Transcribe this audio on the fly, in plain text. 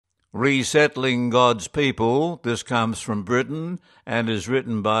Resettling God's People. This comes from Britain and is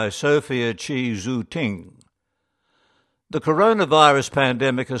written by Sophia Chi Zhu Ting. The coronavirus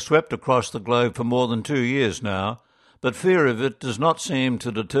pandemic has swept across the globe for more than 2 years now, but fear of it does not seem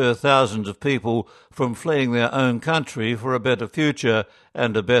to deter thousands of people from fleeing their own country for a better future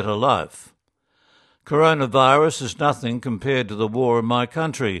and a better life. Coronavirus is nothing compared to the war in my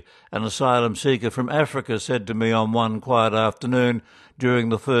country, an asylum seeker from Africa said to me on one quiet afternoon during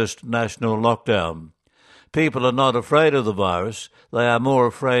the first national lockdown. People are not afraid of the virus, they are more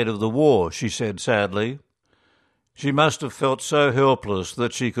afraid of the war, she said sadly. She must have felt so helpless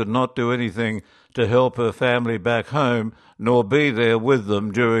that she could not do anything to help her family back home, nor be there with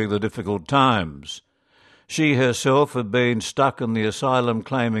them during the difficult times. She herself had been stuck in the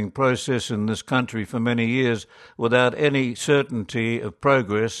asylum-claiming process in this country for many years without any certainty of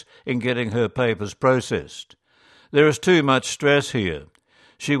progress in getting her papers processed. There is too much stress here.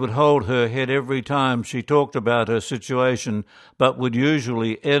 She would hold her head every time she talked about her situation, but would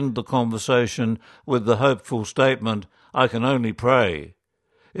usually end the conversation with the hopeful statement, "I can only pray."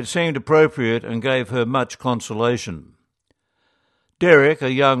 It seemed appropriate and gave her much consolation. Derek,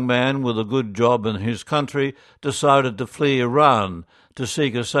 a young man with a good job in his country, decided to flee Iran to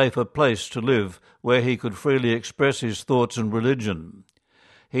seek a safer place to live where he could freely express his thoughts and religion.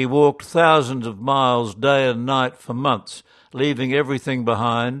 He walked thousands of miles day and night for months, leaving everything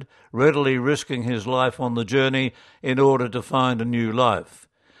behind, readily risking his life on the journey in order to find a new life.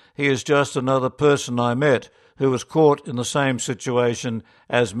 He is just another person I met who was caught in the same situation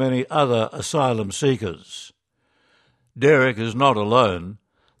as many other asylum seekers. Derek is not alone.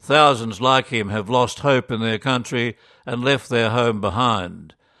 Thousands like him have lost hope in their country and left their home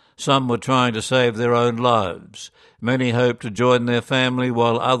behind. Some were trying to save their own lives. Many hoped to join their family,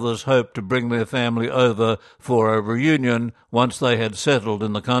 while others hoped to bring their family over for a reunion once they had settled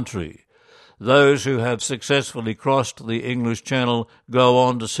in the country. Those who have successfully crossed the English Channel go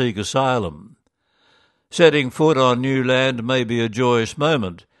on to seek asylum. Setting foot on new land may be a joyous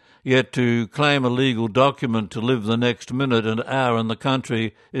moment, yet to claim a legal document to live the next minute and hour in the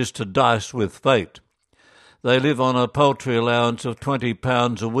country is to dice with fate. They live on a paltry allowance of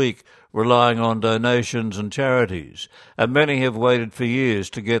 £20 a week, relying on donations and charities, and many have waited for years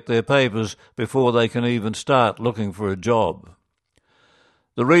to get their papers before they can even start looking for a job.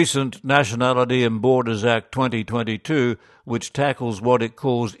 The recent Nationality and Borders Act 2022, which tackles what it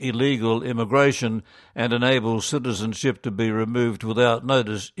calls illegal immigration and enables citizenship to be removed without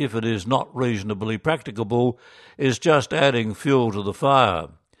notice if it is not reasonably practicable, is just adding fuel to the fire.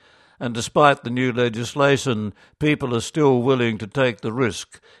 And despite the new legislation, people are still willing to take the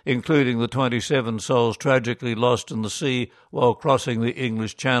risk, including the 27 souls tragically lost in the sea while crossing the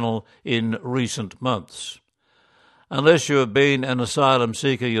English Channel in recent months. Unless you have been an asylum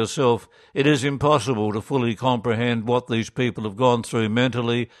seeker yourself, it is impossible to fully comprehend what these people have gone through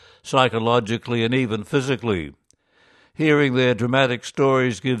mentally, psychologically, and even physically. Hearing their dramatic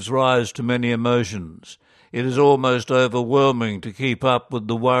stories gives rise to many emotions. It is almost overwhelming to keep up with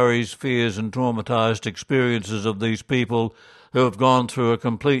the worries, fears, and traumatized experiences of these people who have gone through a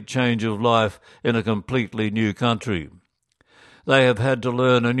complete change of life in a completely new country. They have had to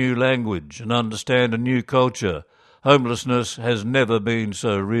learn a new language and understand a new culture. Homelessness has never been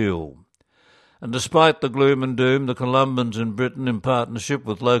so real. And despite the gloom and doom, the Columbans in Britain, in partnership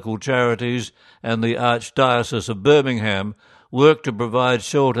with local charities and the Archdiocese of Birmingham, work to provide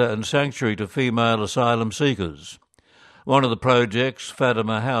shelter and sanctuary to female asylum seekers. One of the projects,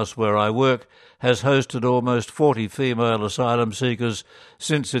 Fatima House, where I work, has hosted almost 40 female asylum seekers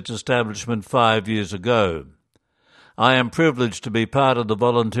since its establishment 5 years ago. I am privileged to be part of the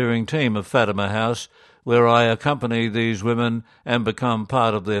volunteering team of Fatima House, where I accompany these women and become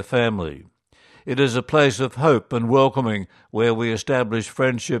part of their family. It is a place of hope and welcoming where we establish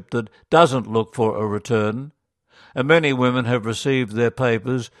friendship that doesn't look for a return. And many women have received their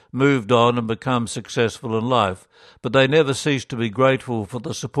papers, moved on and become successful in life, but they never cease to be grateful for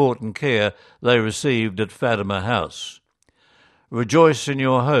the support and care they received at Fatima House. Rejoice in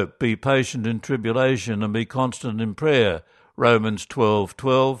your hope, be patient in tribulation, and be constant in prayer, Romans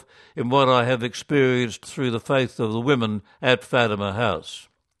 12:12, in what I have experienced through the faith of the women at Fatima House.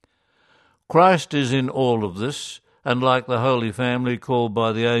 Christ is in all of this, and like the Holy Family called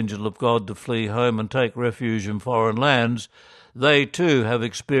by the angel of God to flee home and take refuge in foreign lands, they too have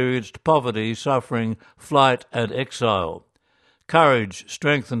experienced poverty, suffering, flight, and exile. Courage,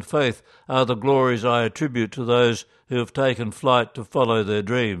 strength, and faith are the glories I attribute to those who have taken flight to follow their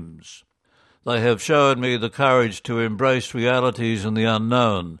dreams. They have shown me the courage to embrace realities and the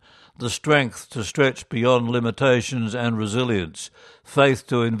unknown, the strength to stretch beyond limitations and resilience, faith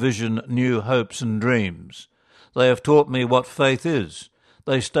to envision new hopes and dreams. They have taught me what faith is.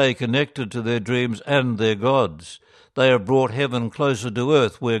 They stay connected to their dreams and their gods. They have brought heaven closer to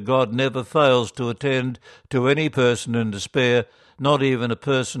earth, where God never fails to attend to any person in despair, not even a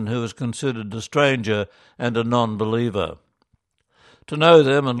person who is considered a stranger and a non-believer. To know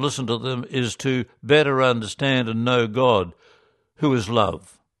them and listen to them is to better understand and know God, who is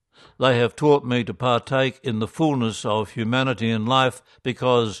love. They have taught me to partake in the fullness of humanity and life,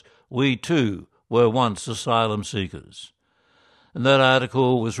 because we too were once asylum seekers. And that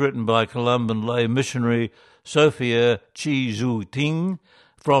article was written by Columban lay missionary Sophia Chi Zhu Ting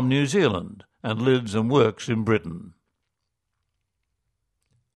from New Zealand and lives and works in Britain.